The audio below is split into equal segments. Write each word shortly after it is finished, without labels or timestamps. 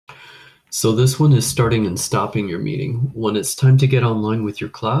So this one is starting and stopping your meeting. When it's time to get online with your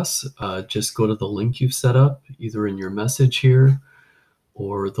class, just go to the link you've set up, either in your message here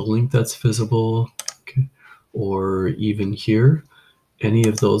or the link that's visible, okay, or even here. Any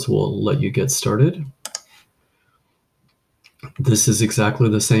of those will let you get started. This is exactly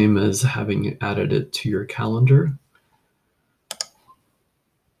the same as having added it to your calendar.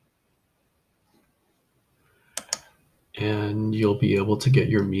 And you'll be able to get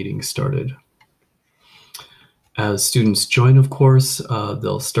your meeting started. As students join, of course,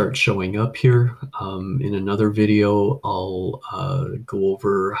 they'll start showing up here. In another video, I'll go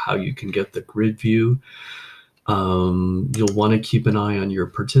over how you can get the grid view. You'll want to keep an eye on your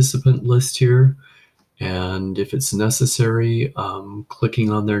participant list here. And if it's necessary,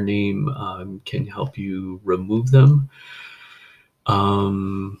 clicking on their name can help you remove them.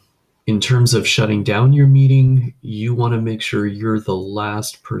 In terms of shutting down your meeting, you want to make sure you're the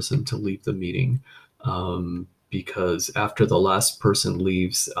last person to leave the meeting. Because after the last person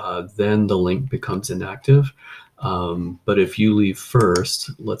leaves, then the link becomes inactive. But if you leave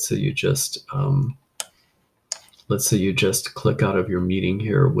first, let's say you just click out of your meeting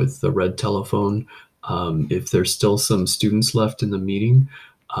here with the red telephone. If there's still some students left in the meeting,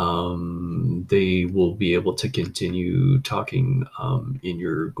 they will be able to continue talking in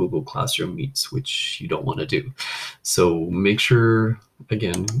your Google Classroom Meets, which you don't want to do. So make sure,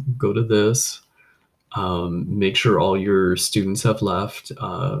 again, go to this. Make sure all your students have left,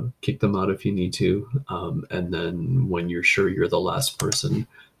 kick them out if you need to, and then when you're sure you're the last person,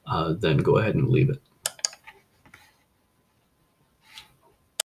 then go ahead and leave it.